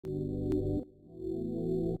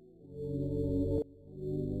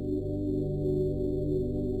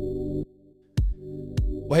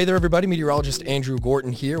Well, hey there, everybody. Meteorologist Andrew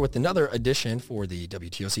Gorton here with another edition for the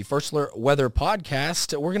WTOC First Alert Weather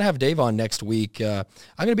Podcast. We're going to have Dave on next week. I'm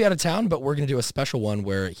going to be out of town, but we're going to do a special one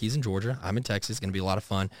where he's in Georgia. I'm in Texas. It's going to be a lot of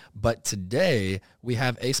fun. But today we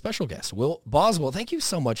have a special guest, Will Boswell. Thank you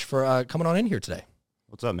so much for coming on in here today.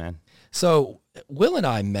 What's up, man? So Will and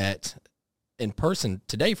I met in person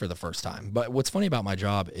today for the first time. But what's funny about my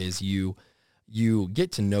job is you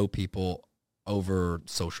get to know people over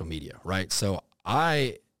social media, right? So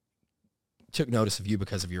I took notice of you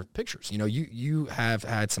because of your pictures. You know, you have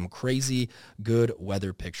had some crazy good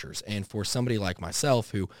weather pictures. And for somebody like myself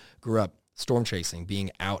who grew up storm chasing,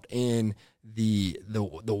 being out in the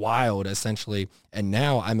wild essentially, and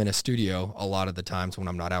now I'm in a studio a lot of the times when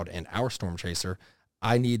I'm not out in our storm chaser,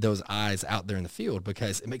 I need those eyes out there in the field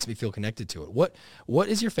because it makes me feel connected to it. What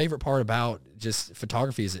is your favorite part about just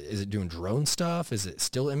photography? Is it doing drone stuff? Is it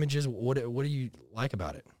still images? What do you like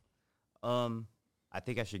about it? I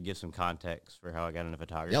think I should give some context for how I got into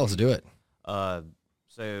photography. Yeah, let's do it.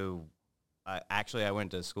 So I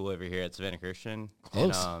went to school over here at Savannah Christian.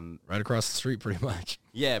 Close. And, right across the street pretty much.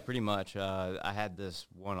 Yeah, pretty much. I had this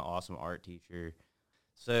one awesome art teacher.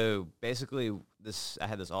 So basically, I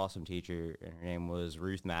had this awesome teacher, and her name was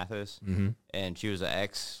Ruth Mathis, and she was an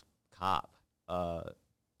ex-cop.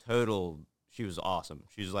 She was awesome.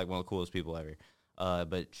 She was like one of the coolest people ever.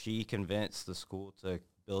 But she convinced the school to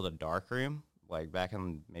build a darkroom, like back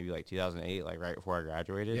in maybe like 2008, like right before I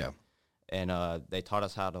graduated. Yeah. And they taught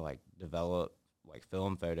us how to like develop like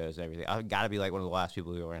film photos and everything. I got to be like one of the last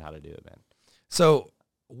people who learned how to do it, man. So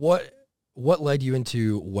what led you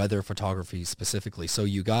into weather photography specifically? So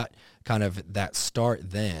you got kind of that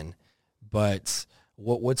start then, but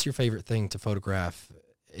what's your favorite thing to photograph?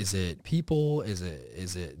 Is it people? Is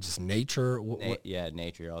it just nature? Yeah,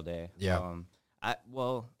 nature all day. Yeah. I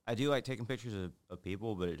do like taking pictures of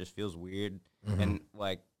people, but it just feels weird. And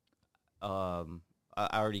like, I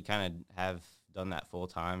already kind of have done that full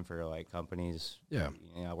time for like companies. Yeah.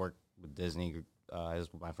 You know, I work with Disney. It was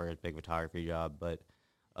my first big photography job, but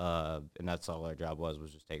and that's all our job was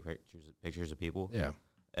just take pictures of people. Yeah.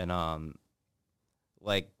 And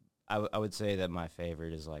like I would say that my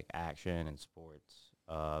favorite is like action and sports.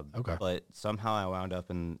 Okay. But somehow I wound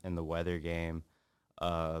up in the weather game.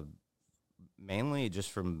 Mainly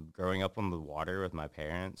just from growing up on the water with my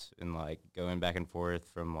parents and like going back and forth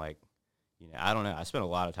from like, you know, I don't know. I spent a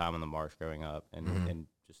lot of time on the marsh growing up and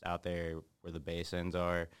just out there where the basins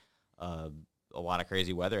are. A lot of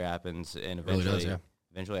crazy weather happens, and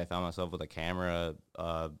eventually I found myself with a camera,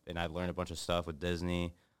 and I learned a bunch of stuff with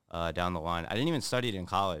Disney down the line. I didn't even study it in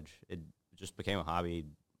college. It just became a hobby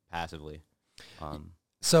passively.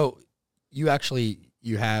 So you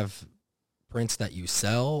have prints that you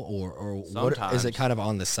sell, or what is it kind of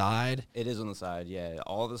on the side? It is on the side, yeah.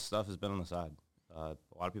 All this stuff has been on the side. A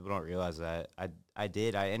lot of people don't realize that. I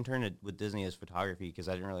interned with Disney as photography because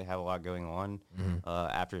I didn't really have a lot going on.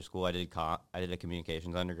 After school, I did a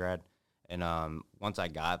communications undergrad, and once I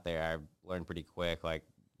got there, I learned pretty quick, like,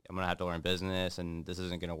 I'm going to have to learn business, and this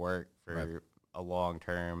isn't going to work for a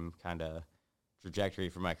long-term kind of trajectory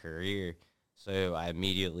for my career. So I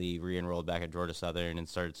immediately re-enrolled back at Georgia Southern and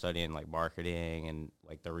started studying like marketing and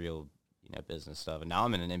like the real, you know, business stuff. And now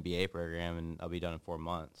I'm in an MBA program, and I'll be done in 4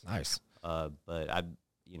 months. Nice. But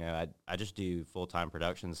I just do full-time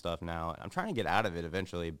production stuff now. I'm trying to get out of it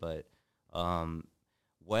eventually, but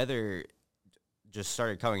weather just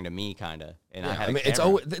started coming to me kind of. And yeah, I mean,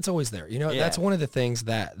 it's always there. You know, that's one of the things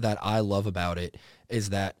that I love about it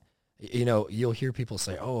is that, you know, you'll hear people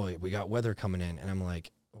say, "Oh, we got weather coming in," and I'm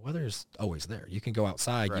like, weather's always there. You can go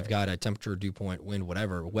outside. Right. You've got a temperature, dew point, wind,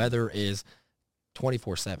 whatever. Weather is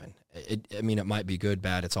 24/7. I mean, it might be good,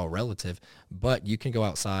 bad. It's all relative. But you can go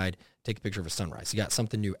outside, take a picture of a sunrise. You got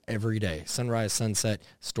something new every day. Sunrise, sunset,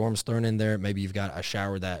 storms thrown in there. Maybe you've got a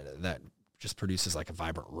shower that just produces like a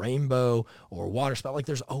vibrant rainbow or water spout. Like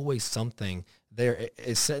there's always something there.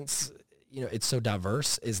 Since, you know, it's so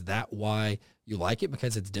diverse, is that why you like it?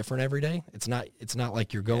 Because it's different every day? It's not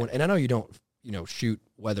like you're going, and I know you don't, you know, shoot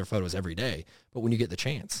weather photos every day, but when you get the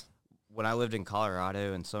chance. When I lived in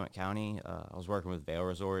Colorado in Summit County, I was working with Vail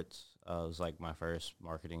Resorts. It was like my first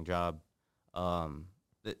marketing job.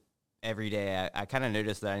 Every day I kind of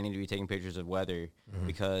noticed that I need to be taking pictures of weather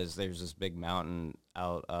because there's this big mountain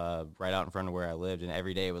out right out in front of where I lived, and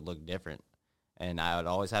every day it would look different. And I would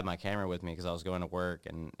always have my camera with me because I was going to work,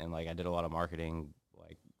 and like I did a lot of marketing,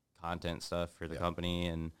 like content stuff for the company.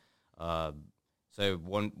 And so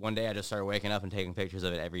one day I just started waking up and taking pictures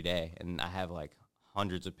of it every day, and I have like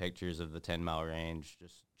hundreds of pictures of the 10-mile range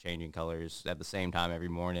just changing colors at the same time every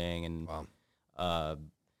morning. And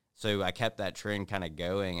so I kept that trend kind of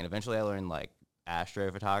going, and eventually I learned like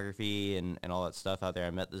astrophotography and all that stuff out there.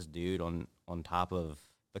 I met this dude on top of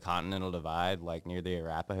the Continental Divide, like near the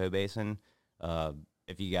Arapahoe Basin.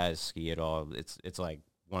 If you guys ski at all, it's like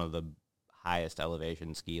one of the highest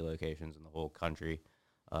elevation ski locations in the whole country.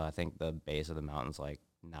 I think the base of the mountain's like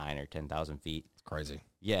 9 or 10,000 feet. It's crazy.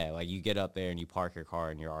 Yeah, like you get up there and you park your car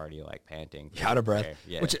and you're already like panting. Out of breath. There.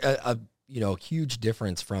 Yeah. Which, huge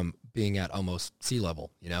difference from being at almost sea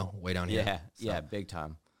level, way down here. Yeah, So, yeah, big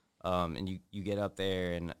time. And you get up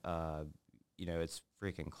there and, it's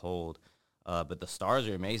freaking cold. But the stars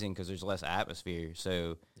are amazing because there's less atmosphere.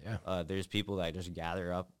 So there's people that just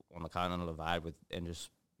gather up on the Continental Divide and just,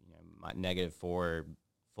 -4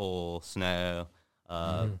 full snow,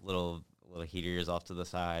 little heaters off to the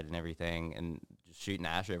side and everything, and just shooting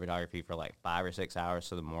astrophotography for like 5 or 6 hours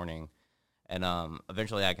to the morning. And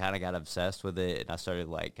eventually I kind of got obsessed with it, and I started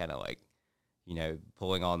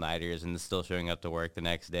pulling all-nighters and still showing up to work the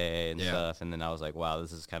next day and stuff. And then I was like, wow,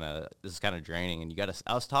 this is kind of draining. And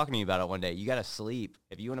I was talking to you about it one day. You got to sleep.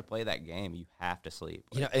 If you want to play that game, you have to sleep.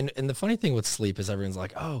 And the funny thing with sleep is everyone's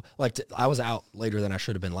like, oh, I was out later than I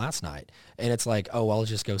should have been last night. And it's like, oh, I'll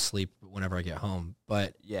just go sleep whenever I get home.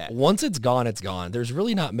 But once it's gone, it's gone. There's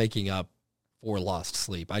really not making up for lost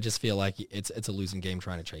sleep. I just feel like it's a losing game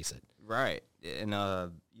trying to chase it. Right. And,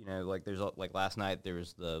 there's like last night there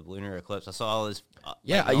was the lunar eclipse. I saw all this.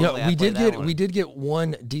 We did get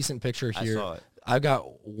one decent picture here. I saw it. I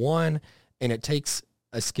got one, and it takes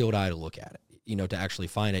a skilled eye to look at it, to actually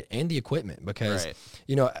find it, and the equipment, because,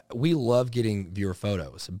 we love getting viewer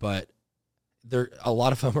photos, but a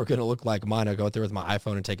lot of them are going to look like mine. I go out there with my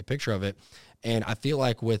iPhone and take a picture of it. And I feel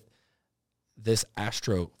like with this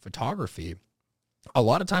astrophotography, a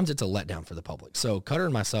lot of times it's a letdown for the public. So Cutter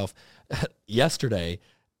and myself, yesterday,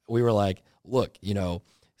 we were like, look,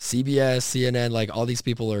 CBS, CNN, like all these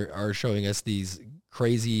people are showing us these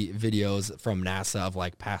crazy videos from NASA of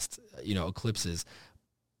like past, eclipses,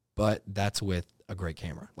 but that's with a great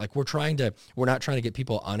camera. Like we're not trying to get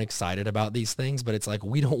people unexcited about these things, but it's like,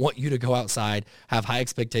 we don't want you to go outside, have high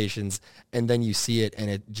expectations, and then you see it and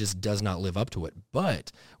it just does not live up to it.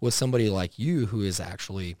 But with somebody like you who is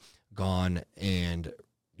actually gone and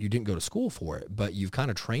you didn't go to school for it, but you've kind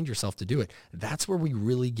of trained yourself to do it, that's where we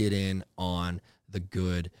really get in on the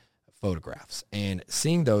good photographs. And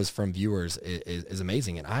seeing those from viewers is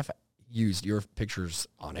amazing. And I've used your pictures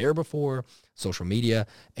on air before, social media,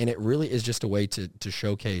 and it really is just a way to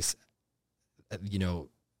showcase,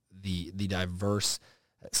 the diverse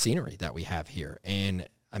scenery that we have here. And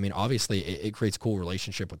I mean, obviously, it creates a cool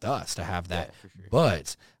relationship with us to have that. Yeah, for sure.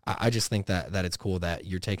 But I just think that it's cool that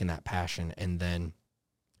you're taking that passion and then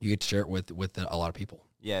you get to share it with a lot of people.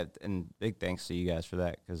 Yeah, and big thanks to you guys for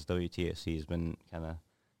that, because WTSC has been kind of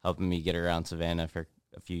helping me get around Savannah for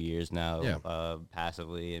a few years now,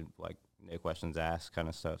 passively and like no questions asked kind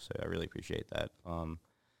of stuff. So I really appreciate that.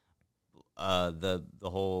 The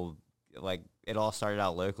whole, like, it all started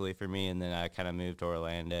out locally for me, and then I kind of moved to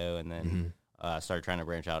Orlando, and then started trying to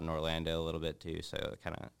branch out in Orlando a little bit too. So I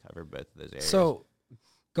kind of covered both of those areas. So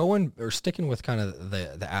sticking with kind of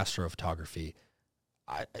the astrophotography,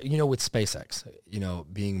 with SpaceX,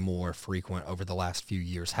 being more frequent over the last few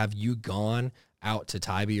years, have you gone out to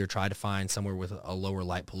Tybee or tried to find somewhere with a lower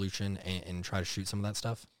light pollution and try to shoot some of that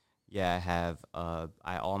stuff? Yeah, I have.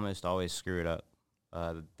 I almost always screw it up.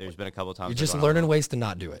 There's been a couple times. You're just learning ways to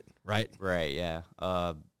not do it, right? Right. Yeah.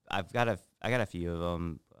 I got a few of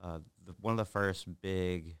them. One of the first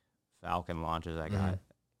big Falcon launches I got,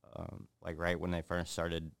 like right when they first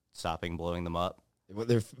started stopping blowing them up.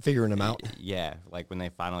 They're figuring them out. Yeah, like when they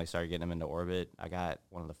finally started getting them into orbit, I got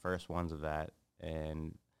one of the first ones of that,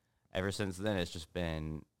 and ever since then it's just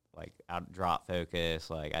been like drop focus,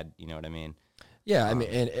 like you know what I mean? Yeah, I mean,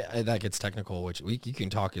 and that gets technical, which you can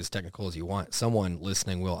talk as technical as you want. Someone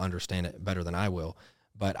listening will understand it better than I will,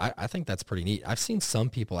 but I think that's pretty neat. I've seen some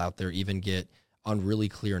people out there even get, on really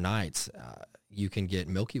clear nights, you can get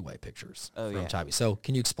Milky Way pictures from Tybee. So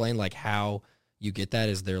can you explain like how you get that?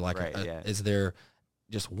 Is there like is there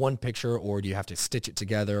just one picture, or do you have to stitch it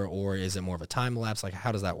together, or is it more of a time lapse? Like,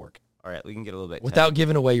 how does that work? All right, we can get a little bit without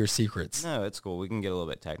giving away your secrets. No, it's cool. We can get a little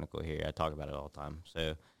bit technical here. I talk about it all the time.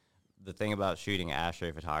 So the thing about shooting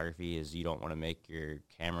astrophotography is you don't want to make your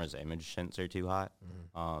camera's image sensor too hot.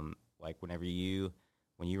 Like when you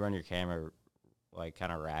run your camera like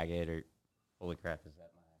kind of ragged, or holy crap, is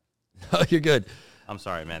that my? Oh, you're good. I'm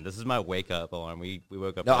sorry, man. This is my wake up alarm. We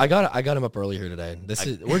woke up. No, I got him up early here today.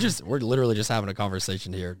 We're literally just having a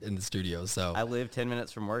conversation here in the studio. So I live 10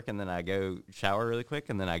 minutes from work, and then I go shower really quick,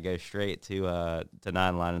 and then I go straight to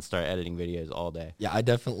 9line and start editing videos all day. Yeah, I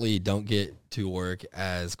definitely don't get to work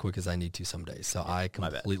as quick as I need to some days. So I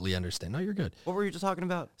completely understand. No, you're good. What were you just talking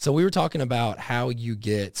about? So we were talking about how you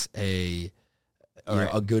get a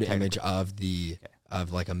good image of the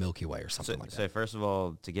of like a Milky Way or something like that. So first of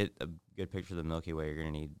all, to get a good picture of the Milky Way, you're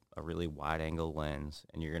going to need a really wide angle lens,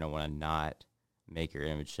 and you're going to want to not make your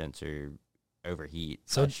image sensor overheat.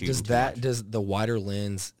 So does the wider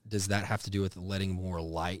lens, does that have to do with letting more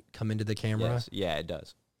light come into the camera? Yes. Yeah, it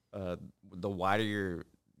does. The wider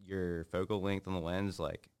your focal length on the lens,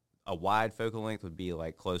 like a wide focal length would be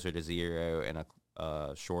like closer to 0, and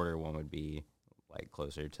a shorter one would be like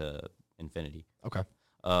closer to infinity. Okay.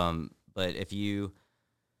 But if you,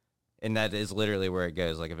 and that is literally where it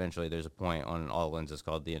goes. Like eventually there's a point on all lenses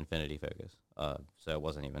called the infinity focus. So it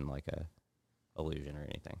wasn't even like a illusion or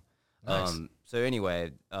anything. Nice. So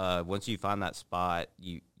anyway, once you find that spot,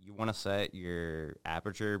 you want to set your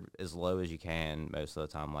aperture as low as you can most of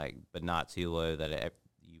the time, like, but not too low that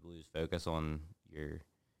you lose focus on your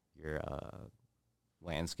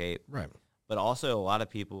landscape. Right. But also a lot of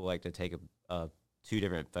people like to take two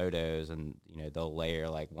different photos, and they'll layer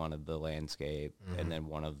like one of the landscape and then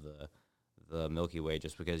one of the Milky Way,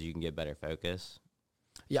 just because you can get better focus.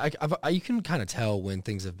 Yeah, you can kind of tell when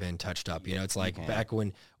things have been touched up. It's like back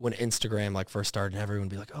when Instagram like first started, and everyone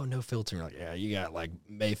would be like, "Oh, no filter." And you're like, yeah, you got like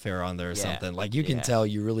Mayfair on there or something. Like you can tell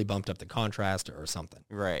you really bumped up the contrast or something.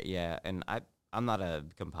 Right. Yeah. And I'm not a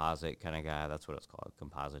composite kind of guy. That's what it's called,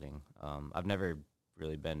 compositing. I've never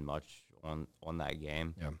really been much on that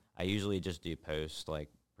game. Yeah. I usually just do post, like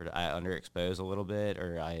I underexpose a little bit,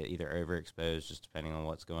 or I either overexpose, just depending on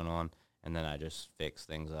what's going on, and then I just fix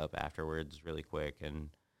things up afterwards really quick. And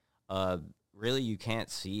really, you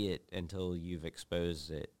can't see it until you've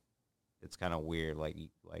exposed it. It's kind of weird. Like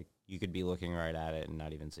you could be looking right at it and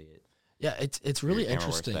not even see it. Yeah, it's really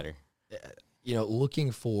interesting. Better.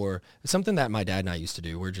 Looking for something that my dad and I used to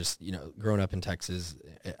do. We're just, growing up in Texas,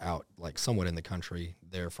 out like somewhat in the country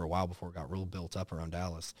there for a while before it got real built up around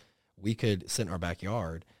Dallas. We could sit in our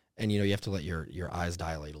backyard, and you have to let your eyes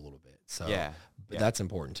dilate a little bit. So but that's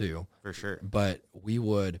important too, for sure. But we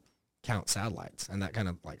would count satellites, and that kind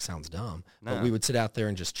of like sounds dumb, but we would sit out there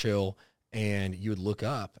and just chill. And you would look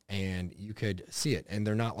up and you could see it. And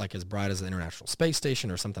they're not like as bright as the International Space Station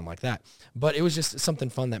or something like that. But it was just something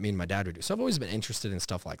fun that me and my dad would do. So I've always been interested in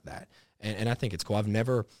stuff like that. And I think it's cool. I've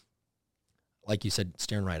never, like you said,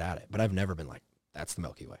 staring right at it. But I've never been like, that's the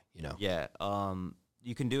Milky Way, Yeah.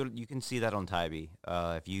 You can do it. You can see that on Tybee.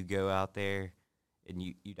 If you go out there and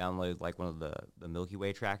you download like one of the Milky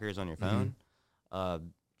Way trackers on your phone,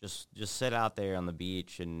 just sit out there on the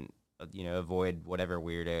beach and avoid whatever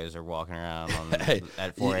weirdos are walking around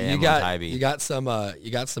at 4 a.m. on Tybee. You got some of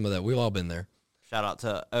that. We've all been there. Shout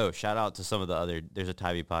out to some of the other. There's a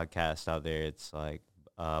Tybee podcast out there. It's like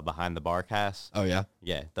Behind the Barcast. Oh yeah,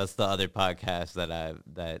 yeah. That's the other podcast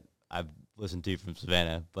that I've listened to from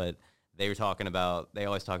Savannah. But they always talk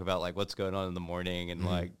about like what's going on in the morning and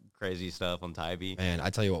like crazy stuff on Tybee. Man, I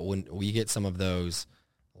tell you what, when we get some of those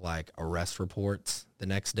like arrest reports the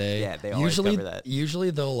next day. Yeah, they always cover that. Usually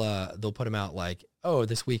they'll put them out like, oh,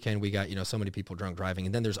 this weekend we got, so many people drunk driving.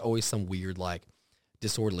 And then there's always some weird like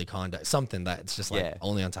disorderly conduct, something that's just like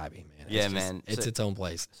only on Tybee, man. It's its own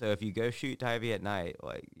place. So if you go shoot Tybee at night,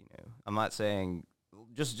 like, I'm not saying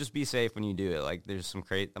just be safe when you do it. Like there's some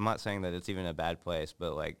I'm not saying that it's even a bad place,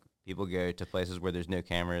 but like people go to places where there's no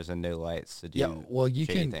cameras and no lights to do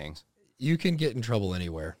shady things. You can get in trouble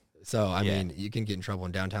anywhere. So, I mean, you can get in trouble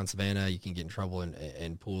in downtown Savannah. You can get in trouble in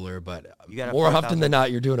Pooler, but more often than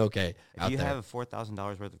not, you're doing okay out there. If you have $4,000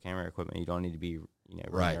 worth of camera equipment, you don't need to be,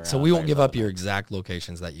 right. So we won't give up your exact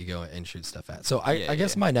locations that you go and shoot stuff at. So I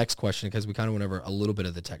guess my next question, because we kind of went over a little bit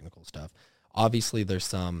of the technical stuff. Obviously, there's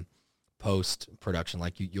some post-production,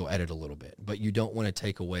 like you'll edit a little bit, but you don't want to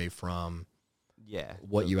take away from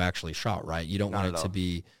what you actually shot, right? You don't want it to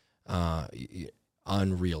be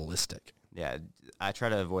unrealistic. Yeah, I try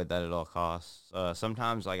to avoid that at all costs.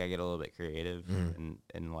 Sometimes, like, I get a little bit creative,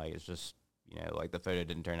 and like, it's just, like, the photo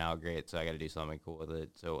didn't turn out great, so I got to do something cool with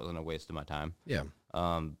it, so it wasn't a waste of my time. Yeah.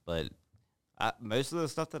 But most of the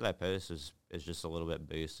stuff that I post is just a little bit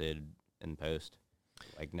boosted in post.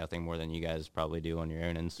 Like, nothing more than you guys probably do on your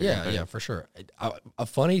own Instagram. Yeah, for sure. A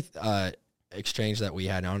funny exchange that we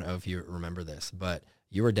had, I don't know if you remember this, but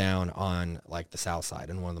you were down on, like, the south side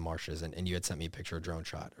in one of the marshes, and you had sent me a picture of a drone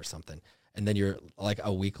shot or something. And then you're like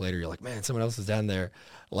a week later, you're like, man, someone else is down there,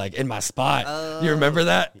 like in my spot. You remember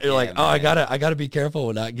that? You're like, oh, man. I gotta be careful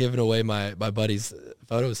with not giving away my buddy's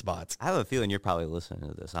photo spots. I have a feeling you're probably listening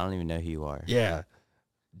to this. I don't even know who you are. Yeah.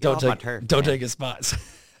 Don't take his spots.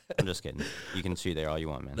 I'm just kidding. You can shoot there all you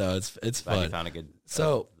want, man. No, it's fun. You found a good.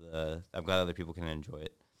 So I'm glad other people can enjoy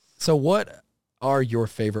it. So what are your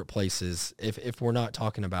favorite places if we're not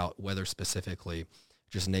talking about weather specifically,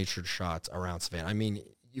 just nature shots around Savannah? I mean,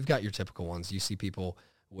 you've got your typical ones. You see people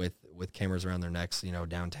with cameras around their necks, you know,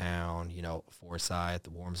 downtown, you know, Forsyth, the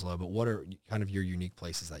Warmslow. But what are kind of your unique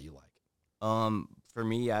places that you like? For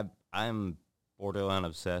me, I'm borderline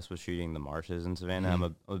obsessed with shooting the marshes in Savannah. Mm-hmm.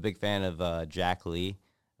 I'm a big fan of Jack Lee.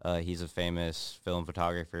 He's a famous film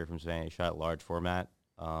photographer from Savannah. He shot large format,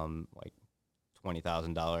 like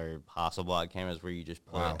 $20,000 Hasselblad cameras where you just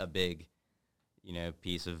put a big, you know,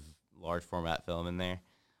 piece of large format film in there.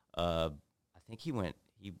 I think he may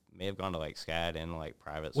have gone to like SCAD and like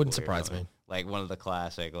private school. Wouldn't surprise me. Like one of the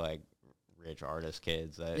classic like rich artist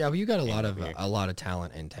kids. Yeah, but you got a lot of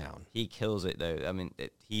talent in town. He kills it though. I mean,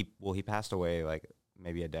 he passed away like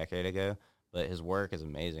maybe a decade ago, but his work is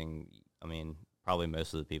amazing. I mean, probably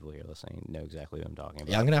most of the people here listening know exactly what I'm talking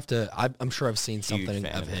about. Yeah, I'm gonna have to. I'm sure I've seen something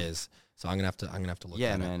of his, so I'm gonna have to look.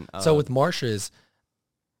 Yeah, at man. It. So with marshes,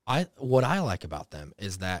 what I like about them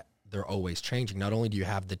is that they're always changing. Not only do you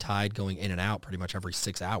have the tide going in and out pretty much every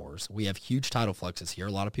 6 hours, we have huge tidal fluxes here.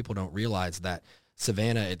 A lot of people don't realize that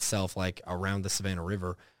Savannah itself, like around the Savannah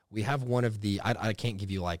River, we have one of the, I can't give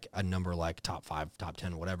you like a number like top 5, top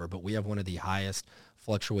 10, whatever, but we have one of the highest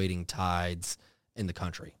fluctuating tides in the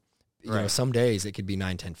country. You know, some days it could be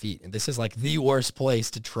 9-10 feet. And this is like the worst place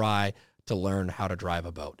to try to learn how to drive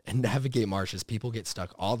a boat and navigate marshes. People get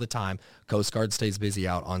stuck all the time. Coast Guard stays busy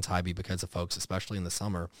out on Tybee because of folks, especially in the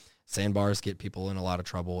summer. Sandbars get people in a lot of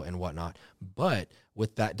trouble and whatnot. But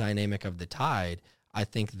with that dynamic of the tide, I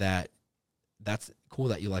think that's cool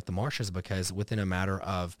that you like the marshes because within a matter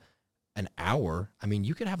of an hour, I mean,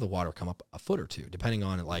 you could have the water come up a foot or two, depending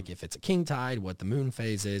on like if it's a king tide, what the moon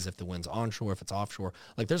phase is, if the wind's onshore, if it's offshore.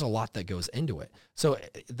 Like there's a lot that goes into it. So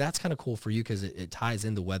that's kind of cool for you because it ties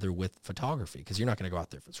in the weather with photography because you're not going to go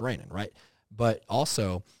out there if it's raining, right? But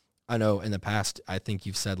also, I know in the past, I think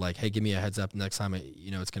you've said like, hey, give me a heads up next time,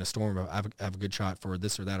 it's going to storm. I have a good shot for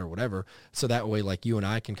this or that or whatever. So that way, like you and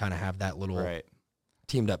I can kind of have that little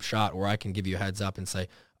teamed up shot where I can give you a heads up and say,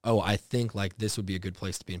 oh, I think like this would be a good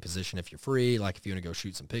place to be in position if you're free, like if you want to go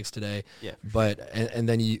shoot some pigs today. Yeah. But and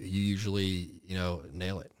then you usually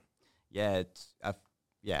nail it. Yeah,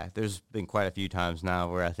 there's been quite a few times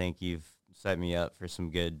now where I think you've set me up for some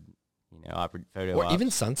good, photo or ops. even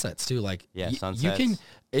sunsets too. Like sunsets. You can.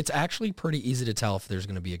 It's actually pretty easy to tell if there's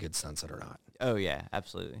going to be a good sunset or not. Oh yeah,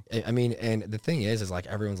 absolutely. I mean, and the thing is like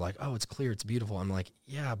everyone's like, oh, it's clear, it's beautiful. I'm like,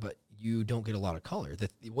 yeah, but you don't get a lot of color.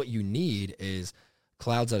 What you need is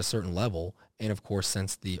clouds at a certain level, and of course,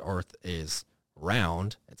 since the Earth is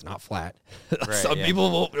round, it's not flat. Some people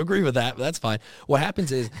won't agree with that, but that's fine. What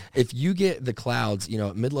happens is if you get the clouds,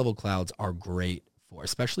 mid-level clouds are great for,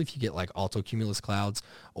 especially if you get like altocumulus clouds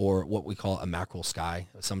or what we call a mackerel sky.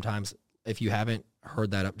 Sometimes, if you haven't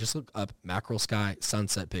heard that up, just look up mackerel sky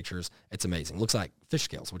sunset pictures. It's amazing. It looks like fish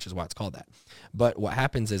scales, which is why it's called that. But what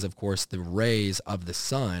happens is, of course, the rays of the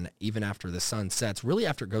sun, even after the sun sets, really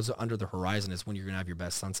after it goes under the horizon is when you're going to have your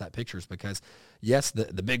best sunset pictures because, yes,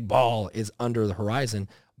 the big ball is under the horizon,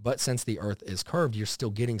 but since the Earth is curved, you're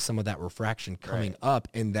still getting some of that refraction coming up,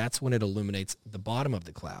 and that's when it illuminates the bottom of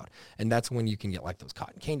the cloud. And that's when you can get like those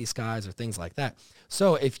cotton candy skies or things like that.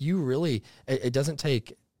 So if you really, it doesn't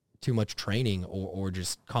take too much training or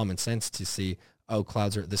just common sense to see, oh,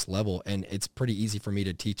 clouds are at this level. And it's pretty easy for me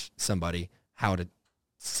to teach somebody how to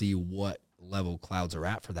see what level clouds are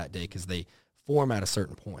at for that day because they form at a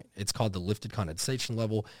certain point. It's called the lifted condensation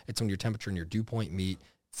level. It's when your temperature and your dew point meet.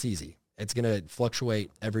 It's easy. It's going to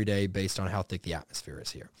fluctuate every day based on how thick the atmosphere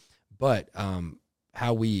is here. But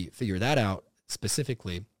how we figure that out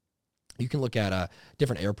specifically, you can look at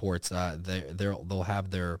different airports. They'll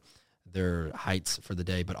have their heights for the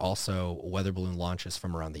day, but also weather balloon launches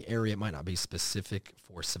from around the area. It might not be specific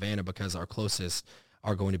for Savannah because our closest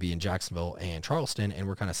are going to be in Jacksonville and Charleston, and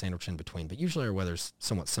we're kind of sandwiched in between, but usually our weather's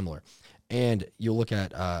somewhat similar. And you'll look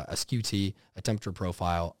at a SCUT, a temperature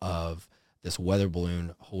profile of this weather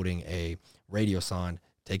balloon holding a radiosonde,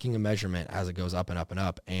 taking a measurement as it goes up and up and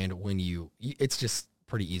up, and when it's just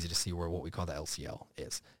pretty easy to see where what we call the LCL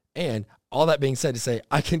is. And all that being said to say,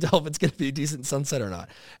 I can tell if it's going to be a decent sunset or not.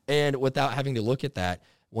 And without having to look at that,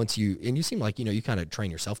 you seem like, you kind of train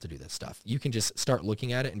yourself to do this stuff. You can just start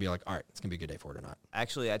looking at it and be like, all right, it's going to be a good day for it or not.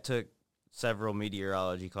 Actually, I took several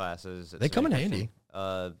meteorology classes. They come in handy.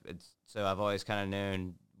 So I've always kind of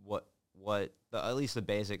known at least the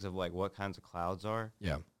basics of like what kinds of clouds are.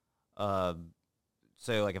 Yeah.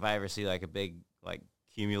 So like if I ever see like a big like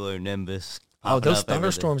cumulonimbus. Those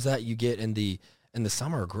thunderstorms that you get in the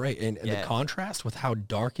summer are great, and the contrast with how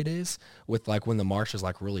dark it is with like when the marsh is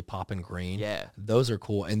like really popping green. Yeah, those are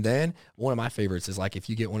cool. And then one of my favorites is like if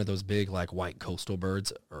you get one of those big like white coastal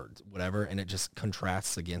birds or whatever, and it just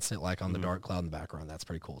contrasts against it like on the dark cloud in the background. That's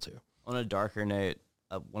pretty cool too. On a darker note,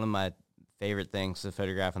 one of my favorite things to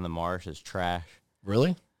photograph in the marsh is trash.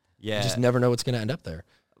 Really? Yeah. You just never know what's going to end up there.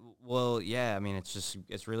 Well, yeah. I mean,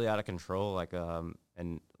 it's really out of control. Like,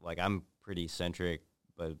 and like I'm pretty centric,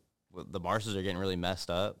 but the marshes are getting really messed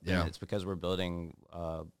up. Yeah. And it's because we're building,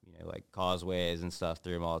 like causeways and stuff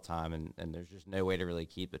through them all the time, and there's just no way to really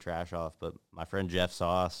keep the trash off. But my friend Jeff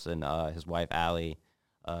Sauce and his wife Allie,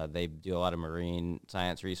 they do a lot of marine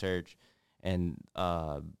science research, and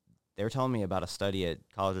they were telling me about a study at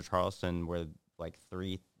College of Charleston where like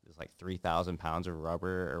 3,000 pounds of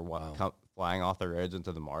rubber are flying off the roads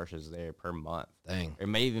into the marshes there per month. Dang. It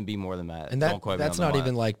may even be more than that. And that's not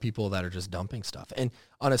even like people that are just dumping stuff. And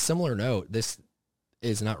on a similar note, this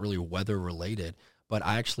is not really weather related, but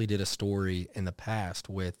I actually did a story in the past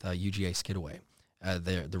with UGA Skidaway,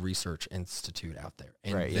 the research institute out there.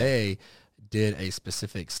 And they did a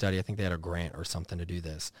specific study. I think they had a grant or something to do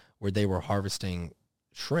this, where they were harvesting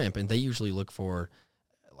shrimp, and they usually look for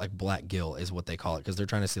like black gill is what they call it, because they're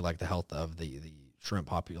trying to see like the health of the shrimp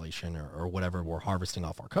population or whatever we're harvesting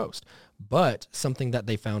off our coast. But something that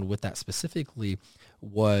they found with that specifically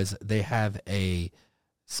was they have a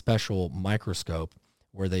special microscope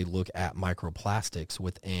where they look at microplastics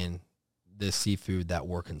within the seafood that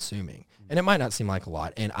we're consuming. And it might not seem like a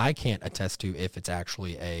lot, and I can't attest to if it's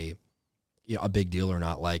actually a big deal or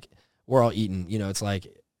not. Like we're all eating, it's like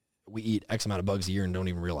we eat X amount of bugs a year and don't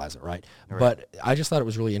even realize it, right? But I just thought it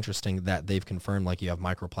was really interesting that they've confirmed like you have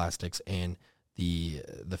microplastics in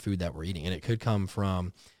the food that we're eating. And it could come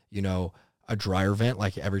from, a dryer vent,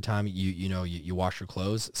 like every time you wash your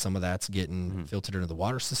clothes, some of that's getting filtered into the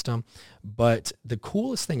water system. But the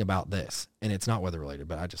coolest thing about this, and it's not weather related,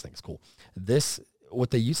 but I just think it's cool.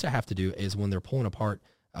 What they used to have to do is when they're pulling apart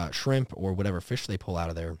shrimp or whatever fish they pull out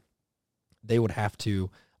of there, they would have to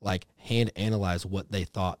like hand analyze what they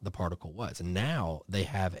thought the particle was. And now they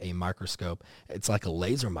have a microscope. It's like a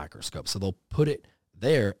laser microscope. So they'll put it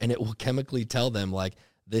there and it will chemically tell them like,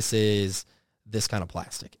 this is this kind of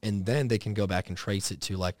plastic. And then they can go back and trace it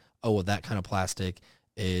to like, oh, well, that kind of plastic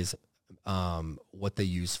is what they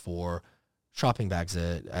use for shopping bags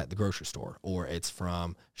at the grocery store, or it's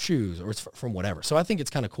from shoes, or it's from whatever. So I think it's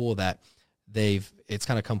kind of cool that it's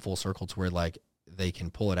kind of come full circle to where like they can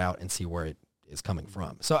pull it out and see where it is coming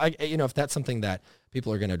from. So if that's something that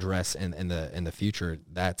people are going to address in the future,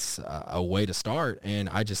 that's a way to start. And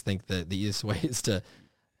I just think that the easiest way is to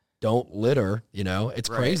don't litter. It's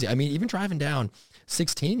crazy. I mean, even driving down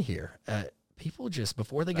 16 here, people just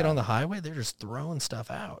before they get on the highway, they're just throwing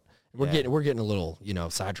stuff out. We're getting a little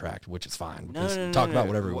sidetracked, which is fine. Because talk about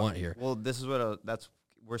whatever we want here. Well, this is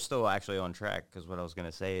we're still actually on track, because what I was going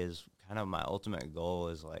to say is kind of my ultimate goal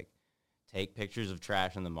is like take pictures of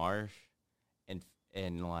trash in the marsh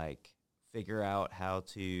and like figure out how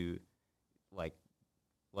to like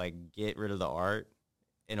get rid of the art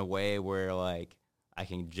in a way where like I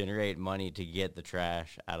can generate money to get the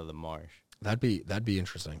trash out of the marsh. That'd be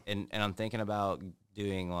interesting. And I'm thinking about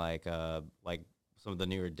doing like some of the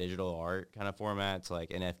newer digital art kind of formats,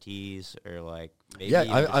 like NFTs, or like maybe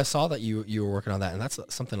I saw that you were working on that, and that's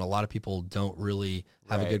something a lot of people don't really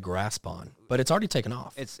have a good grasp on. But it's already taken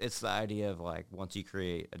off. It's the idea of like once you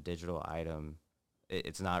create a digital item,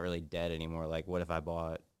 it's not really dead anymore. Like what if I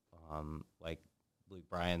bought like Luke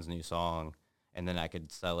Bryan's new song, and then I could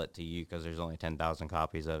sell it to you because there's only 10,000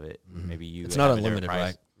 copies of it. Mm-hmm. Maybe you. It's not unlimited,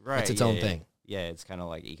 right? Right. It's its own thing. Yeah, it's kind of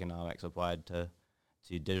like economics applied to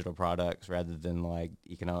digital products rather than like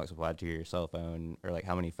economics applied to your cell phone, or like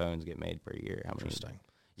how many phones get made per year. Interesting.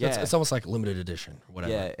 So it's almost like limited edition or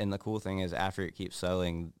whatever. Yeah, and the cool thing is after it keeps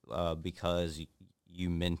selling, because you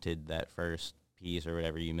minted that first piece or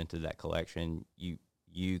whatever, you minted that collection,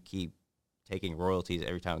 you keep taking royalties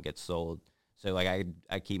every time it gets sold. So like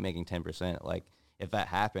I keep making 10%. Like if that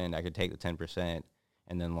happened, I could take the 10%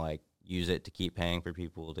 and then like use it to keep paying for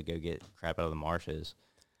people to go get crap out of the marshes.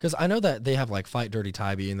 Because I know that they have like Fight Dirty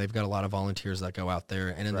Tybee, and they've got a lot of volunteers that go out there.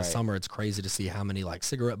 And in the summer, it's crazy to see how many like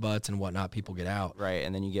cigarette butts and whatnot people get out. Right,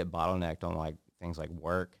 and then you get bottlenecked on like things like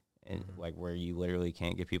work, and like where you literally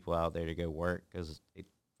can't get people out there to go work because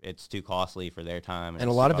it's too costly for their time. And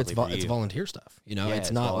a lot of it's volunteer stuff.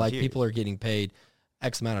 It's not like people are getting paid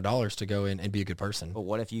X amount of dollars to go in and be a good person. But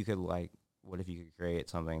what if you could create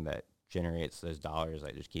something that generates those dollars,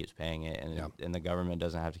 that just keeps paying it, and the government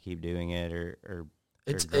doesn't have to keep doing it, or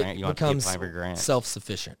It you don't becomes have to keep applying for grants.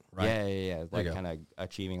 self-sufficient, right? Yeah. Like kind of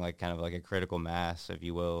achieving like kind of like a critical mass, if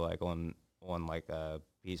you will, like on like a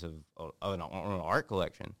piece of an art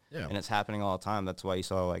collection. Yeah. And it's happening all the time. That's why you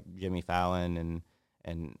saw like Jimmy Fallon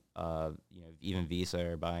and even Visa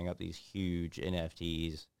are buying up these huge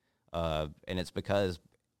NFTs, and it's because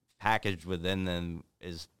packaged within them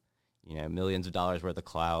is millions of dollars worth of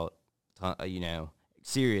clout.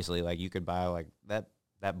 Seriously, like you could buy like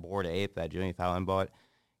that Bored Ape that Jimmy Fallon bought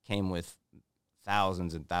came with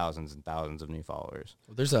thousands and thousands and thousands of new followers.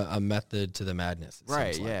 Well, there's a method to the madness,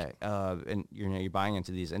 right? Seems like. Yeah, and you're buying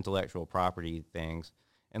into these intellectual property things,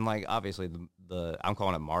 and like obviously the I'm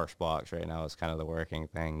calling it Marsh blocks right now. It's kind of the working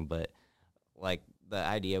thing, but like the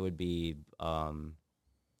idea would be, to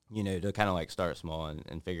kind of like start small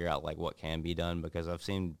and figure out like what can be done, because I've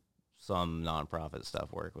seen some nonprofit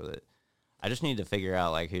stuff work with it. I just need to figure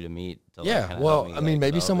out like who to meet.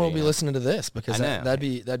 Maybe someone will be listening to this, because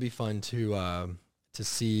that'd be fun to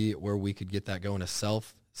see where we could get that going, a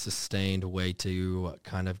self-sustained way to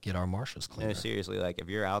kind of get our marshes clean. No, seriously, like if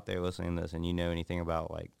you're out there listening to this and you know anything about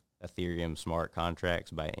like Ethereum smart contracts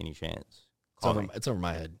by any chance, it's over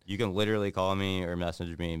my head. You can literally call me or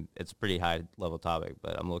message me. It's a pretty high level topic,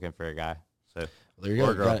 but I'm looking for a guy. So there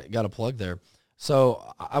you go. Got a plug there.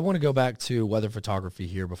 So I want to go back to weather photography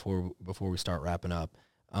here before we start wrapping up.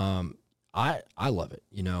 I love it.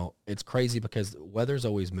 It's crazy because weather's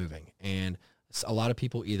always moving, and a lot of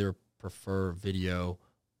people either prefer video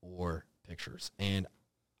or pictures. And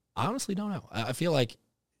I honestly don't know. I feel like,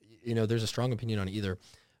 there's a strong opinion on either.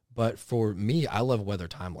 But for me, I love weather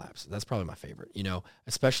time lapse. That's probably my favorite,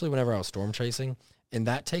 especially whenever I was storm chasing. And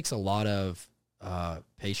that takes a lot of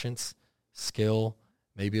patience, skill,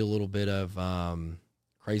 maybe a little bit of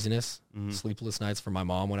craziness, sleepless nights for my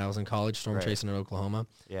mom when I was in college, storm chasing in Oklahoma.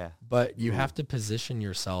 Yeah. But you have to position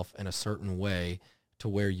yourself in a certain way to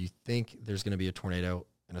where you think there's going to be a tornado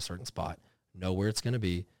in a certain spot, know where it's going to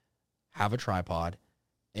be, have a tripod,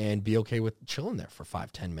 and be okay with chilling there for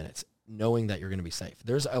 5-10 minutes, knowing that you're going to be safe.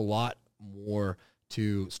 There's a lot more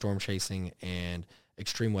to storm chasing and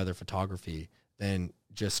extreme weather photography than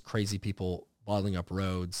just crazy people bottling up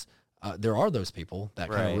roads. There are those people that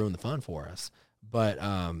kind of ruin the fun for us, but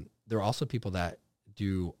there are also people that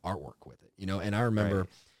do artwork with it, and I remember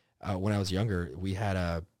when I was younger, we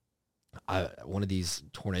had one of these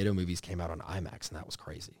tornado movies came out on IMAX, and that was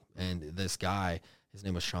crazy. And this guy, his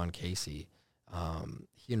name was Sean Casey.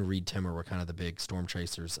 He and Reed Timmer were kind of the big storm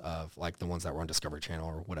chasers of like the ones that were on Discovery Channel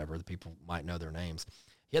or whatever. The people might know their names.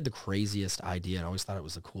 He had the craziest idea, and I always thought it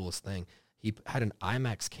was the coolest thing. He had an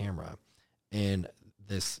IMAX camera and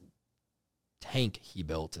this tank he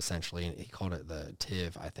built, essentially, and he called it the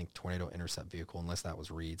TIV, I think, Tornado Intercept Vehicle, unless that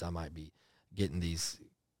was Reed's. I might be getting these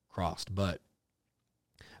crossed. But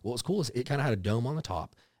what was cool is it kind of had a dome on the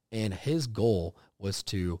top, and his goal was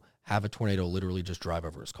to have a tornado literally just drive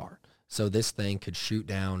over his car. So this thing could shoot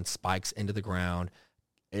down spikes into the ground.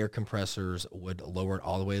 Air compressors would lower it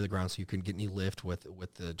all the way to the ground so you couldn't get any lift with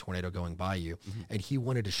the tornado going by you. Mm-hmm. And he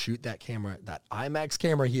wanted to shoot that camera, that IMAX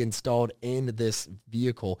camera he installed in this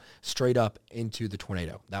vehicle, straight up into the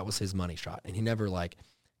tornado. That was his money shot. And he never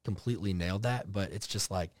completely nailed that, but it's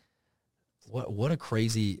just what a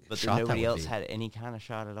crazy shot that would be. But nobody else had any kind of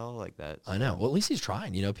shot at all like that. So. I know. Well, at least he's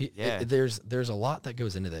trying. There's a lot that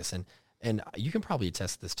goes into this, and you can probably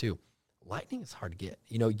attest to this too. Lightning is hard to get.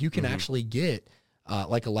 You can actually get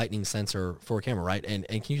like a lightning sensor for a camera, right? And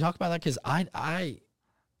can you talk about that? Because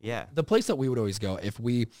the place that we would always go if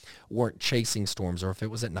we weren't chasing storms, or if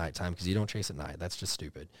it was at nighttime, because you don't chase at night, that's just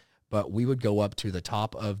stupid. But we would go up to the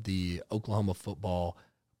top of the Oklahoma football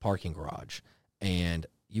parking garage, and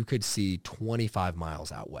you could see 25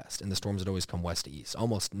 miles out west, and the storms would always come west to east,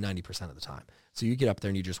 almost 90% of the time. So you get up there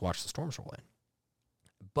and you just watch the storms roll in.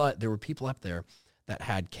 But there were people up there that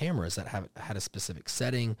had cameras that had a specific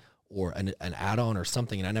setting or an add-on or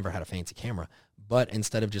something, and I never had a fancy camera. But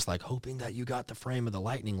instead of just hoping that you got the frame of the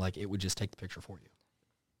lightning, it would just take the picture for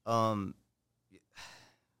you.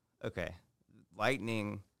 Okay.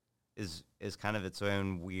 Lightning is kind of its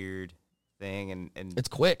own weird thing, and it's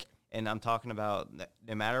quick. And I'm talking about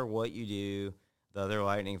no matter what you do, the other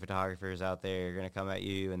lightning photographers out there are going to come at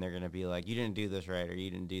you, and they're going to be like, you didn't do this right, or you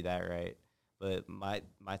didn't do that right. But my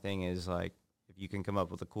thing is, if you can come up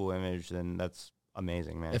with a cool image, then that's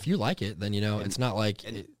amazing, man. If you like it, then, it's not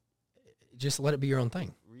just let it be your own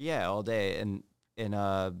thing. Yeah, all day. And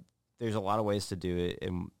there's a lot of ways to do it.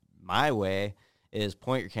 And my way is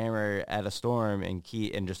point your camera at a storm and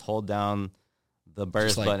just hold down the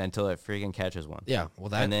burst button until it freaking catches one. Yeah,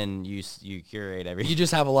 well, and then you curate everything. You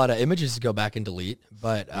just have a lot of images to go back and delete.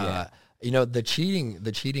 But you know, the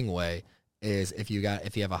cheating way is if you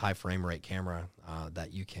have a high frame rate camera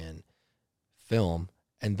that you can film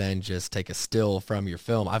and then just take a still from your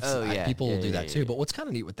film. People will do that too. But what's kind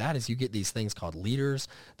of neat with that is you get these things called leaders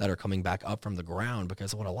that are coming back up from the ground,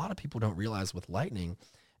 because what a lot of people don't realize with lightning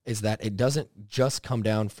is that it doesn't just come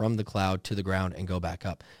down from the cloud to the ground and go back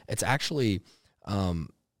up. It's actually,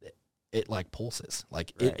 it like pulses.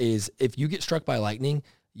 Like it is, if you get struck by lightning,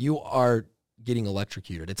 you are getting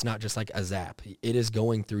electrocuted. It's not just like a zap. It is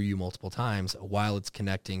going through you multiple times while it's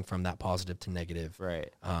connecting from that positive to negative.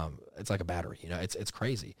 Right. It's like a battery, you know, it's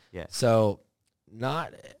crazy. Yeah. So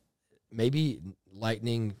maybe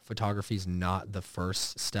lightning photography is not the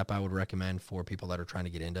first step I would recommend for people that are trying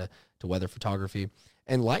to get into weather photography.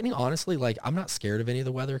 And lightning, honestly, like I'm not scared of any of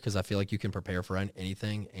the weather, because I feel like you can prepare for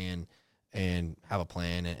anything and have a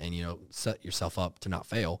plan and you know, set yourself up to not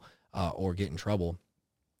fail or get in trouble.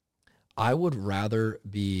 I would rather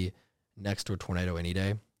be next to a tornado any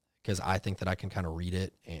day, because I think that I can kind of read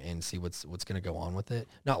it and see what's going to go on with it.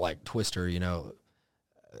 Not like Twister, you know,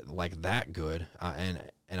 like that good. And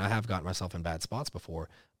I have gotten myself in bad spots before.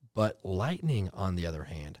 But lightning, on the other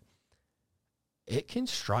hand, it can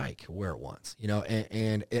strike where it wants, you know,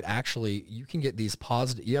 and it actually, you can get these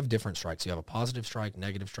positive, you have different strikes. You have a positive strike,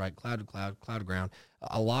 negative strike, cloud to cloud, cloud to ground,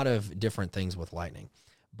 a lot of different things with lightning.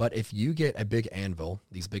 But if you get a big anvil,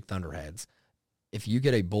 these big thunderheads, if you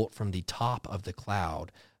get a bolt from the top of the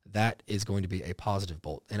cloud, that is going to be a positive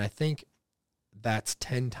bolt. And I think that's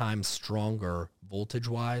 10 times stronger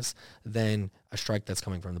voltage-wise than a strike that's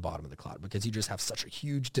coming from the bottom of the cloud, because you just have such a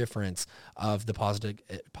huge difference of the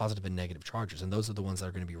positive and negative charges. And those are the ones that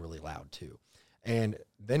are going to be really loud too. And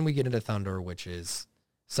then we get into thunder, which is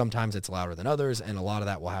sometimes it's louder than others, and a lot of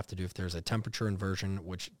that will have to do if there's a temperature inversion,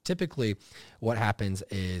 which typically what happens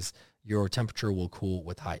is your temperature will cool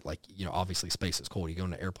with height. Like, you know, obviously space is cold. You go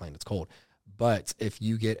in an airplane, it's cold. But if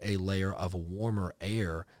you get a layer of warmer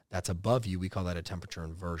air that's above you, we call that a temperature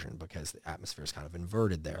inversion, because the atmosphere is kind of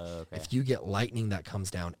inverted there. Okay. If you get lightning that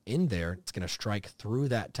comes down in there, it's going to strike through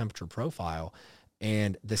that temperature profile,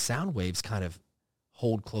 and the sound waves kind of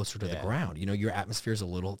hold closer to the ground. You know, your atmosphere is a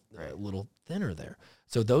little thinner there.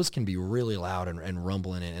 So those can be really loud and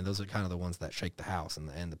rumbling, and those are kind of the ones that shake the house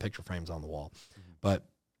and the picture frames on the wall. Mm-hmm. But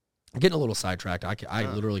getting a little sidetracked,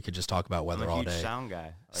 I literally could just talk about weather all day. I'm a huge sound guy.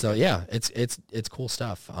 Like, so yeah, it's cool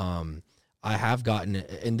stuff. I have gotten,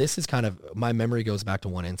 and this is kind of, my memory goes back to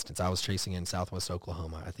one instance. I was chasing in Southwest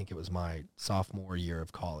Oklahoma. I think it was my sophomore year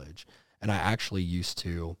of college. And I actually used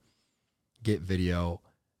to get video,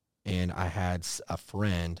 and I had a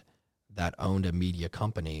friend that owned a media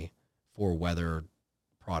company for weather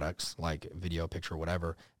products like video, picture,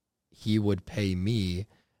 whatever. He would pay me,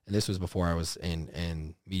 and this was before I was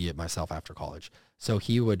in media myself after college. So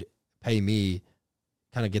he would pay me,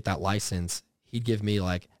 kind of get that license. He'd give me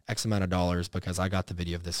like X amount of dollars because I got the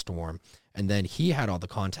video of this storm. And then he had all the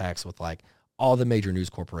contacts with like all the major news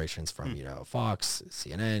corporations from, you know, Fox,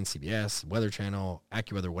 CNN, CBS, Weather Channel,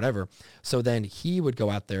 AccuWeather, whatever. So then he would go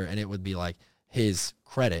out there, and it would be like his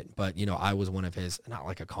credit. But, you know, I was one of his, not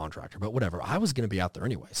like a contractor, but whatever. I was going to be out there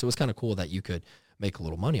anyway. So it was kind of cool that you could make a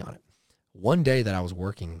little money on it. One day that I was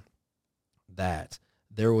working, that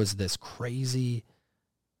there was this crazy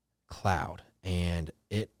cloud, and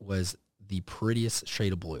it was the prettiest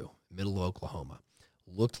shade of blue, middle of Oklahoma.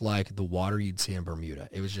 Looked like the water you'd see in Bermuda.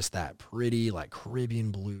 It was just that pretty, like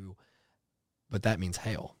Caribbean blue, but that means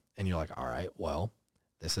hail. And you're like, all right, well,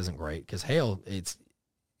 this isn't great, because hail,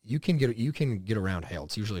 you can get around hail.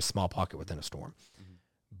 It's usually a small pocket within a storm. Mm-hmm.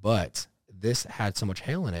 But this had so much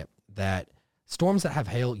hail in it that storms that have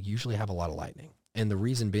hail usually have a lot of lightning. And the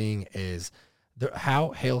reason being is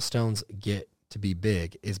how hailstones get to be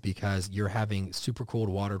big is because you're having super cooled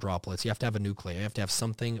water droplets. You have to have a nuclei. You have to have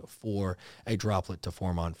something for a droplet to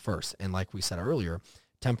form on first. And like we said earlier,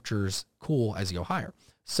 temperatures cool as you go higher.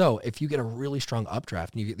 So if you get a really strong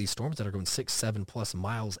updraft and you get these storms that are going 6-7+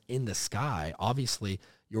 miles in the sky, obviously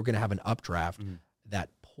you're going to have an updraft that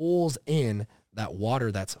pulls in that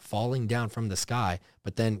water that's falling down from the sky,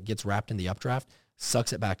 but then gets wrapped in the updraft,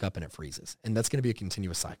 sucks it back up, and it freezes. And that's going to be a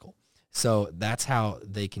continuous cycle. So that's how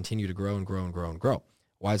they continue to grow and grow and grow and grow.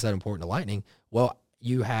 Why is that important to lightning? Well,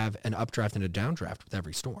 you have an updraft and a downdraft with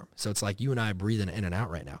every storm. So it's like you and I breathing in and out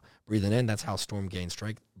right now. Breathing in, that's how storm gains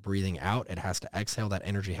strength. Breathing out, it has to exhale. That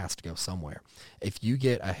energy has to go somewhere. If you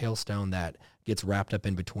get a hailstone that gets wrapped up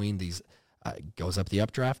in between these, goes up the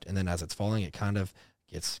updraft, and then as it's falling, it kind of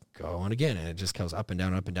gets going again, and it just goes up and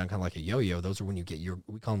down, kind of like a yo-yo. Those are when you get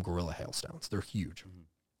we call them gorilla hailstones. They're huge. Mm-hmm.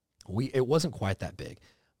 It wasn't quite that big,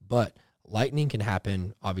 but lightning can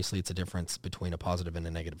happen. Obviously, it's a difference between a positive and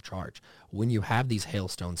a negative charge. When you have these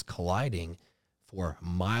hailstones colliding for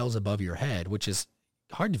miles above your head, which is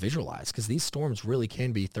hard to visualize because these storms really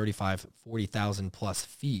can be 35, 40,000 plus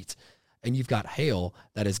feet, and you've got hail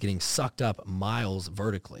that is getting sucked up miles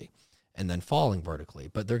vertically and then falling vertically,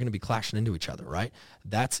 but they're going to be clashing into each other, right?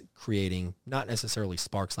 That's creating not necessarily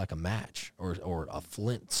sparks like a match or a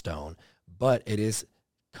flint stone, but it is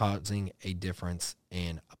causing a difference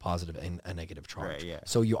in a positive and a negative charge. Right, yeah.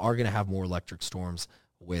 So you are going to have more electric storms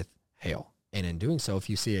with hail. And in doing so, if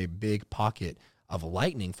you see a big pocket of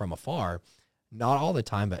lightning from afar, not all the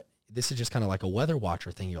time, but this is just kind of like a weather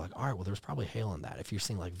watcher thing. You're like, all right, well, there's probably hail in that. If you're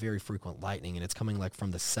seeing like very frequent lightning and it's coming like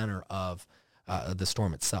from the center of the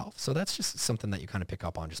storm itself. So that's just something that you kind of pick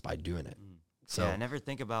up on just by doing it. So yeah, I never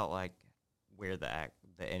think about like where the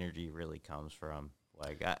energy really comes from.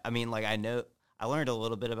 Like, I mean, like I know I learned a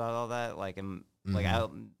little bit about all that. Like,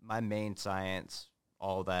 my main science,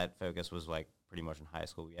 all that focus was like pretty much in high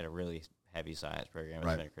school. We had a really heavy science program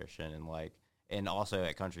at Smith Christian, and also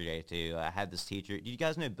at Country Day too. I had this teacher. Do you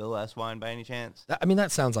guys know Bill Eswine by any chance? I mean,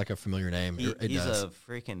 that sounds like a familiar name. He's a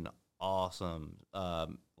freaking awesome,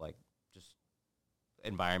 like just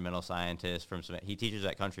environmental scientist from some. He teaches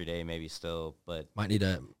at Country Day, maybe still, but might need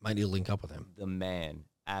to link up with him. The man,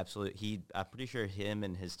 absolutely. I'm pretty sure him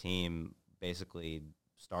and his team basically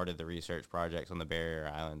started the research projects on the Barrier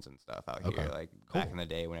Islands and stuff out here, like back in the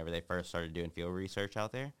day whenever they first started doing field research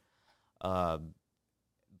out there.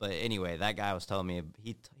 But anyway, that guy was telling me,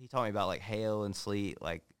 he taught me about like hail and sleet,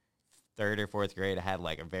 like 3rd or 4th grade. I had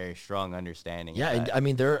like a very strong understanding. Yeah, of that. I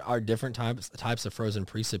mean, there are different types of frozen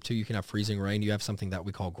precip too. You can have freezing rain. You have something that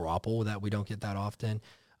we call graupel that we don't get that often.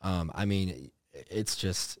 I mean, it's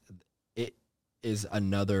just, it is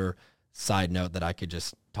another side note that I could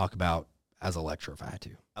just talk about as a lecture if I had to.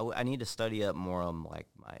 I need to study up more on like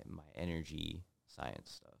my energy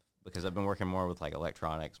science stuff because I've been working more with like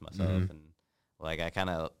electronics myself, and like I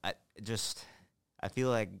feel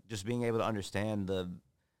like just being able to understand the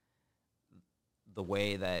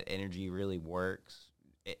way that energy really works,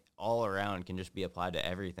 it all around can just be applied to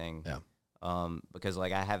everything. Yeah. Because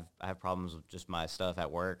like I have problems with just my stuff at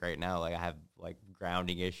work right now. Like I have like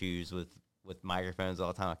grounding issues with microphones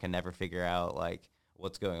all the time. I can never figure out like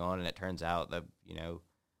what's going on, and it turns out that, you know,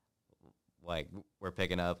 like we're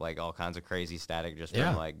picking up like all kinds of crazy static just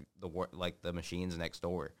from like the machines next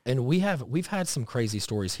door. And we've had some crazy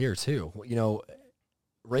stories here too. You know,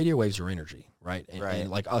 radio waves are energy, right? And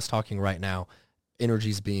like us talking right now,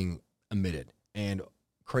 energy's being emitted. And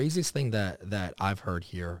craziest thing that I've heard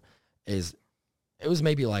here is it was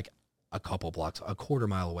maybe like a couple blocks, a quarter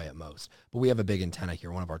mile away at most. But we have a big antenna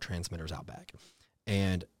here, one of our transmitters out back.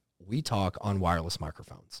 And we talk on wireless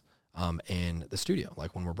microphones in the studio,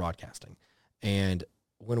 like when we're broadcasting. And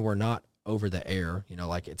when we're not over the air, you know,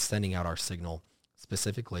 like it's sending out our signal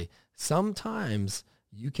specifically, sometimes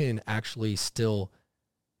you can actually still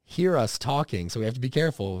hear us talking. So we have to be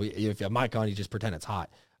careful. If you have a mic on, you just pretend it's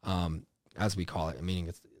hot, as we call it, meaning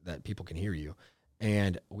it's that people can hear you.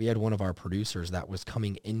 And we had one of our producers that was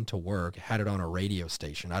coming into work, had it on a radio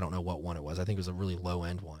station. I don't know what one it was. I think it was a really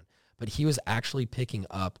low-end one. But he was actually picking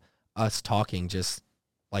up us talking just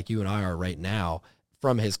like you and I are right now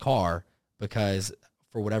from his car because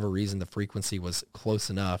for whatever reason the frequency was close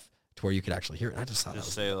enough to where you could actually hear it. And I just thought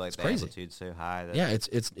just that was so like the crazy. amplitude's so high. Yeah,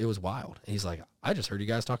 it was wild. And he's like, I just heard you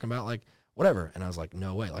guys talking about like whatever. And I was like,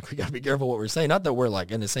 no way. Like we got to be careful what we're saying. Not that we're like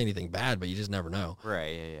going to say anything bad, but you just never know.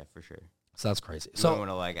 Right. Yeah, for sure. So that's crazy. You don't want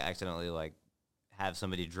to like accidentally like have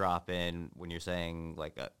somebody drop in when you're saying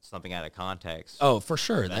like something out of context. Oh, for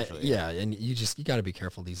sure. Yeah. And you got to be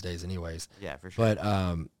careful these days anyways. Yeah, for sure. But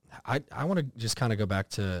I want to just kind of go back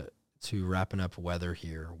to wrapping up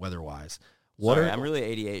weather-wise. I'm really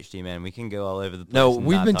ADHD, man. We can go all over the place. No,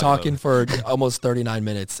 we've been talking for almost 39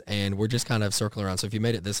 minutes, and we're just kind of circling around. So if you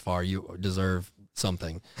made it this far, you deserve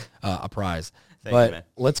something, a prize. But you,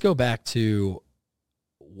 let's go back to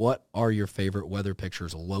what are your favorite weather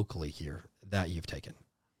pictures locally here that you've taken?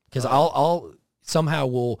 Because I'll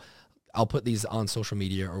put these on social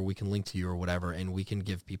media, or we can link to you or whatever, and we can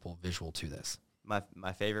give people visual to this.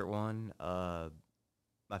 My favorite one,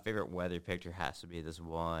 my favorite weather picture has to be this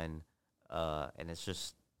one, and it's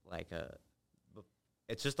just like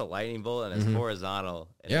it's just a lightning bolt, and it's horizontal,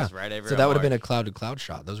 and it's right over. So that would have been a cloud-to-cloud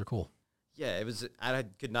shot. Those are cool. Yeah, it was. I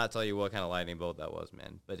could not tell you what kind of lightning bolt that was,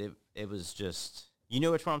 man, but it was just. You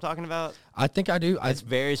know which one I'm talking about? I think I do. It's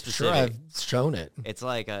very specific. Sure, I've shown it. It's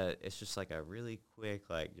like it's just like a really quick,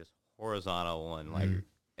 like just horizontal one, like,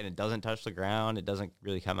 and it doesn't touch the ground. It doesn't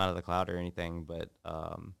really come out of the cloud or anything, but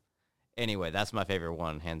anyway, that's my favorite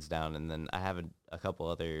one, hands down. And then I have a couple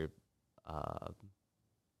other, I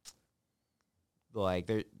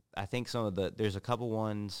think there's a couple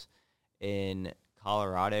ones in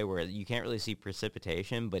Colorado where you can't really see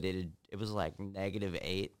precipitation, but it was like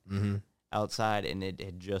 -8 outside, and it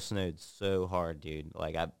had just snowed so hard, dude.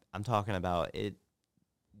 Like I'm talking about it.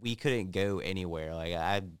 We couldn't go anywhere. Like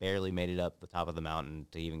I barely made it up the top of the mountain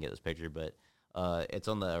to even get this picture, but it's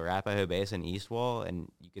on the Arapahoe Basin east wall,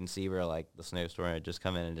 and you can see where like the snowstorm had just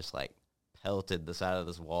come in and just like pelted the side of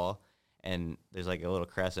this wall, and there's like a little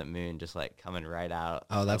crescent moon just like coming right out.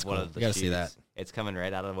 Oh, that's cool. You gotta see that. It's coming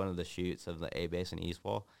right out of one of the chutes of the A Basin east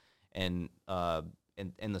wall, and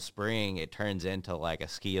in the spring it turns into like a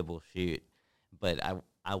skiable chute. But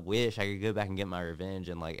I wish I could go back and get my revenge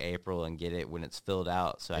in like April and get it when it's filled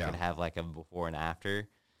out, so I can have like a before and after.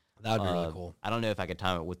 That would be really cool. I don't know if I could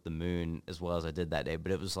time it with the moon as well as I did that day,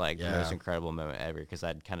 but it was like the most incredible moment ever because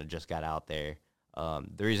I'd kind of just got out there.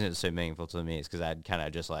 The reason it's so meaningful to me is because I'd kind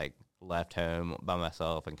of just like left home by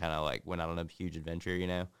myself and kind of like went out on a huge adventure, you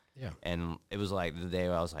know? Yeah. And it was like the day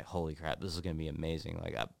where I was like, holy crap, this is going to be amazing.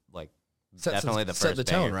 Like, Set the first the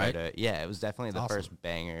tone, right? Photo. Yeah, it was definitely the first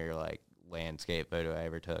banger, like, landscape photo I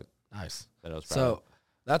ever took. Nice. That I was proud so of.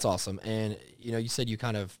 That's awesome. And, you know, you said you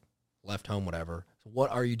kind of left home, whatever. So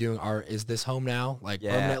what are you doing? Is this home now, like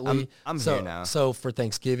permanently? I'm here now. So for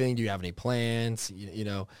Thanksgiving, do you have any plans? You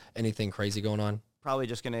know, anything crazy going on? Probably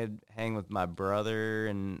just gonna hang with my brother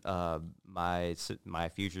and my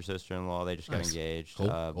future sister-in-law. They just got engaged.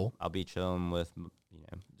 Cool. I'll be chilling with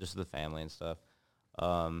just the family and stuff.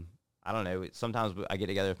 I don't know. Sometimes I get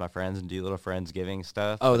together with my friends and do little Friendsgiving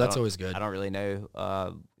stuff. Oh, that's always good. I don't really know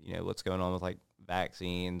what's going on with like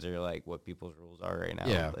vaccines or like what people's rules are right now.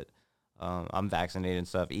 Yeah. But I'm vaccinated and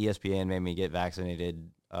stuff. ESPN made me get vaccinated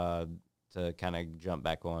to kind of jump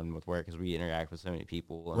back on with work because we interact with so many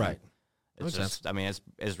people. And right. It's just, I mean,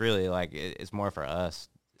 it's really like, it's more for us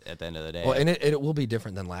at the end of the day. Well, and it will be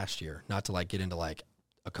different than last year, not to like get into like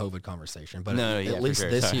a COVID conversation, but at least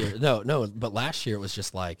this year, but last year it was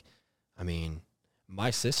just like, I mean,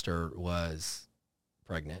 my sister was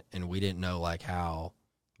pregnant and we didn't know like how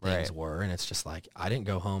things were. And it's just like, I didn't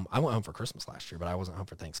go home. I went home for Christmas last year, but I wasn't home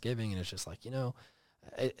for Thanksgiving. And it's just like,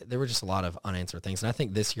 there were just a lot of unanswered things. And I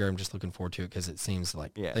think this year I'm just looking forward to it because it seems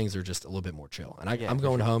like things are just a little bit more chill. And I'm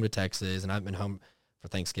going home to Texas, and I've been home for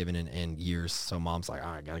Thanksgiving in years. So Mom's like,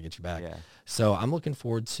 all right, got to get you back. Yeah. So I'm looking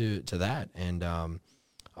forward to that. And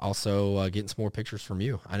also getting some more pictures from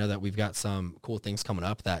you. I know that we've got some cool things coming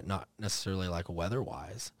up that not necessarily like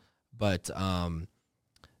weather-wise, but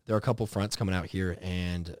there are a couple fronts coming out here.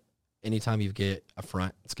 And anytime you get a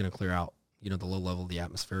front, it's going to clear out the low level of the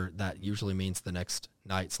atmosphere. That usually means the next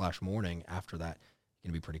night/morning after that going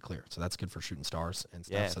to be pretty clear. So that's good for shooting stars and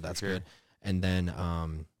stuff. Yeah, so that's sure. good. And then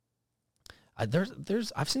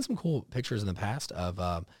I've seen some cool pictures in the past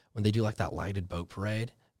of when they do like that lighted boat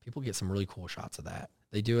parade. People get some really cool shots of that.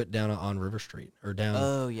 They do it down on River Street or down.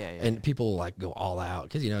 Oh yeah. And people like go all out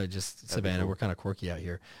because just Savannah. Cool. We're kind of quirky out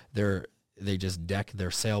here. They just deck their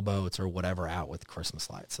sailboats or whatever out with Christmas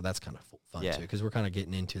lights. So that's kind of fun too, because we're kind of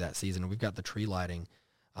getting into that season. We've got the tree lighting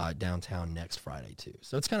downtown next Friday too.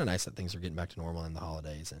 So it's kind of nice that things are getting back to normal in the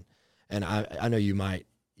holidays. And I know you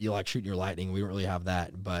like shooting your lightning. We don't really have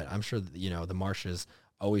that, but I'm sure that, the marsh is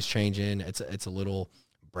always changing. It's a little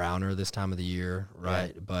browner this time of the year,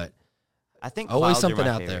 right? Yeah. But I think always something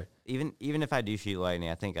out favorite. there. Even if I do shoot lightning,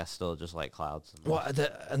 I think I still just like clouds. Well,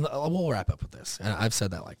 and we'll wrap up with this. And I've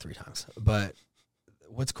said that like 3 times. But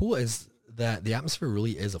what's cool is that the atmosphere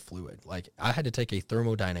really is a fluid. Like I had to take a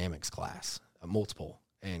thermodynamics class, multiple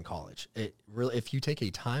in college. It really, if you take a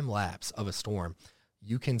time lapse of a storm,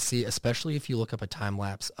 you can see, especially if you look up a time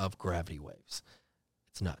lapse of gravity waves.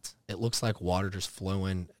 It's nuts. It looks like water just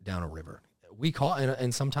flowing down a river. We call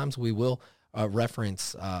and sometimes we will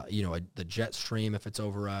reference, the jet stream if it's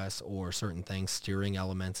over us, or certain things, steering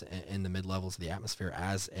elements in the mid-levels of the atmosphere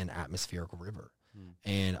as an atmospheric river.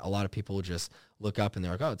 And a lot of people just look up and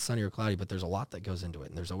they're like, oh, it's sunny or cloudy, but there's a lot that goes into it.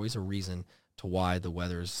 And there's always a reason to why the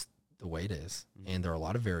weather's the way it is. And there are a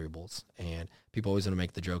lot of variables. And people always want to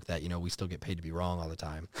make the joke that, we still get paid to be wrong all the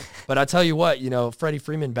time. But I tell you what, Freddie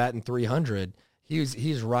Freeman batting 300,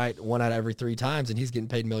 he's right 1 out of every 3 times, and he's getting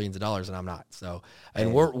paid millions of dollars, and I'm not. So,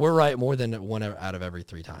 and we're right more than 1 out of every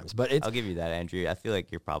 3 times. But I'll give you that, Andrew. I feel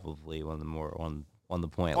like you're probably one of the more on the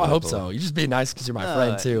point. Well, I hope so. You're just being nice because you're my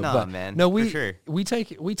friend too. No, but man. No, for sure. we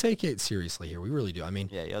take it seriously here. We really do. I mean,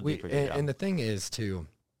 you'll do a pretty good job. And the thing is too,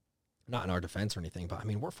 not in our defense or anything, but I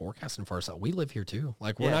mean, we're forecasting for ourselves. We live here too.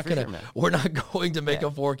 Like we're not going to make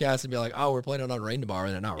a forecast and be like, oh, we're planning on rain tomorrow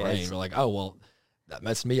and it not rain. We're like, oh, well, that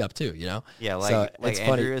messed me up too, you know? Yeah, like, so like it's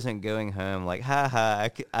Andrew funny. isn't going home like, ha ha,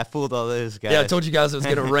 I fooled all those guys. Yeah, I told you guys it was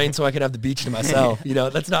going to rain so I could have the beach to myself. You know,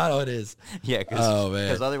 that's not how it is. Yeah, because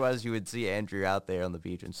man. otherwise you would see Andrew out there on the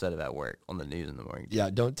beach instead of at work on the news in the morning. Yeah,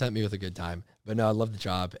 don't tempt me with a good time. But no, I love the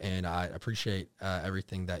job, and I appreciate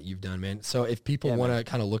everything that you've done, man. So if people want to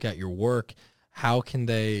kind of look at your work, how can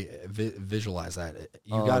they visualize that?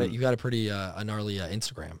 You got a pretty a gnarly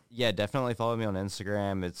Instagram. Yeah, definitely follow me on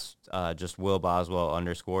Instagram. It's just Will Boswell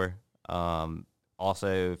 _.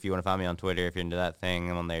 Also, if you want to find me on Twitter, if you're into that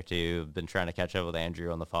thing, I'm on there too. Been trying to catch up with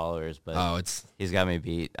Andrew on the followers, but he's got me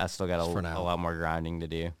beat. I still got a lot more grinding to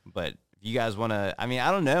do. But if you guys want to, I mean,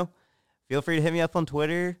 I don't know. Feel free to hit me up on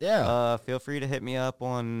Twitter. Yeah. Feel free to hit me up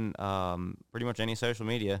on pretty much any social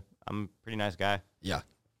media. I'm a pretty nice guy. Yeah.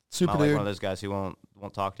 Super dude. Like one of those guys who won't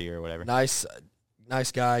talk to you or whatever. Nice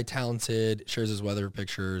guy, talented, shares his weather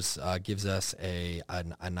pictures, gives us a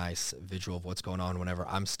nice visual of what's going on whenever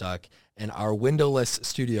I'm stuck in our windowless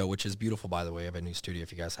studio, which is beautiful, by the way. I have a new studio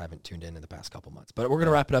if you guys haven't tuned in the past couple months. But we're going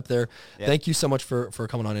to wrap it up there. Yeah. Thank you so much for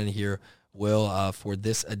coming on in here, Will, for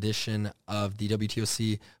this edition of the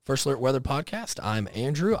WTOC First Alert Weather Podcast. I'm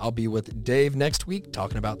Andrew. I'll be with Dave next week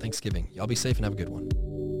talking about Thanksgiving. Y'all be safe and have a good one.